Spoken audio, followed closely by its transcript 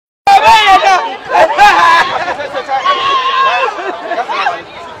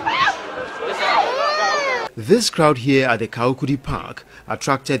This crowd here at the Kaukudi Park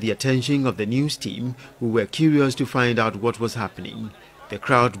attracted the attention of the news team, who were curious to find out what was happening. The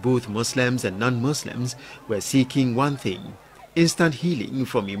crowd, both Muslims and non-Muslims, were seeking one thing: instant healing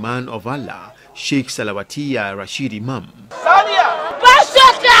from Imam of Allah, Sheikh Salawatiya Rashid Imam.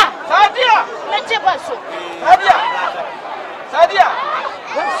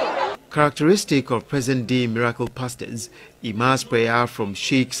 Characteristic of present-day miracle pastors, Imam's prayer from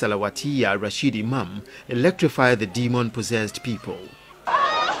Sheikh Salawatiya Rashid Imam electrified the demon-possessed people.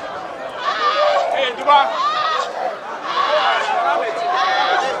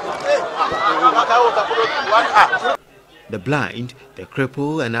 The blind, the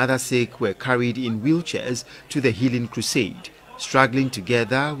crippled and other sick were carried in wheelchairs to the healing crusade, struggling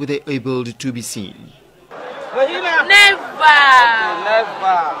together with the able to be seen. Never!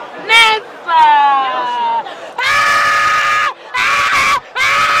 Never! Never!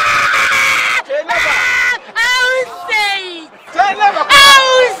 I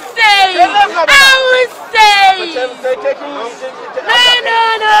will say it!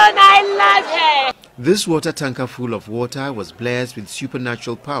 No, I love her! This water tanker full of water was blessed with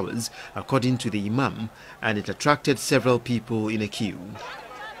supernatural powers, according to the Imam, and it attracted several people in a queue.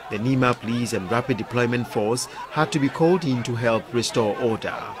 The Nima Police and Rapid Deployment Force had to be called in to help restore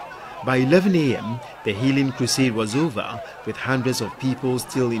order. By 11 a.m., the healing crusade was over, with hundreds of people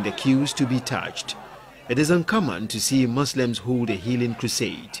still in the queues to be touched. It is uncommon to see Muslims hold a healing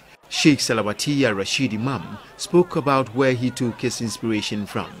crusade. Sheikh Salawatiya Rashid Imam spoke about where he took his inspiration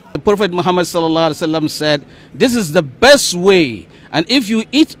from. The Prophet Muhammad said, "This is the best way, and if you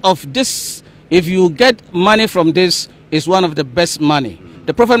eat of this, if you get money from this, it's one of the best money."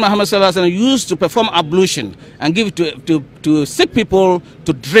 The Prophet Muhammad used to perform ablution and give it to sick people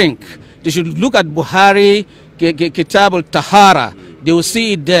to drink. They should look at Buhari, Kitab al-Tahara. They will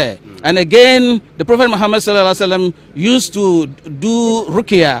see it there. And again, the Prophet Muhammad used to do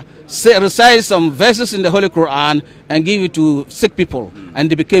ruqyah, recite some verses in the Holy Quran and give it to sick people, and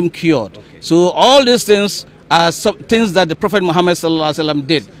they became cured. So all these things are some things that the Prophet Muhammad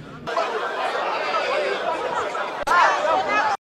did.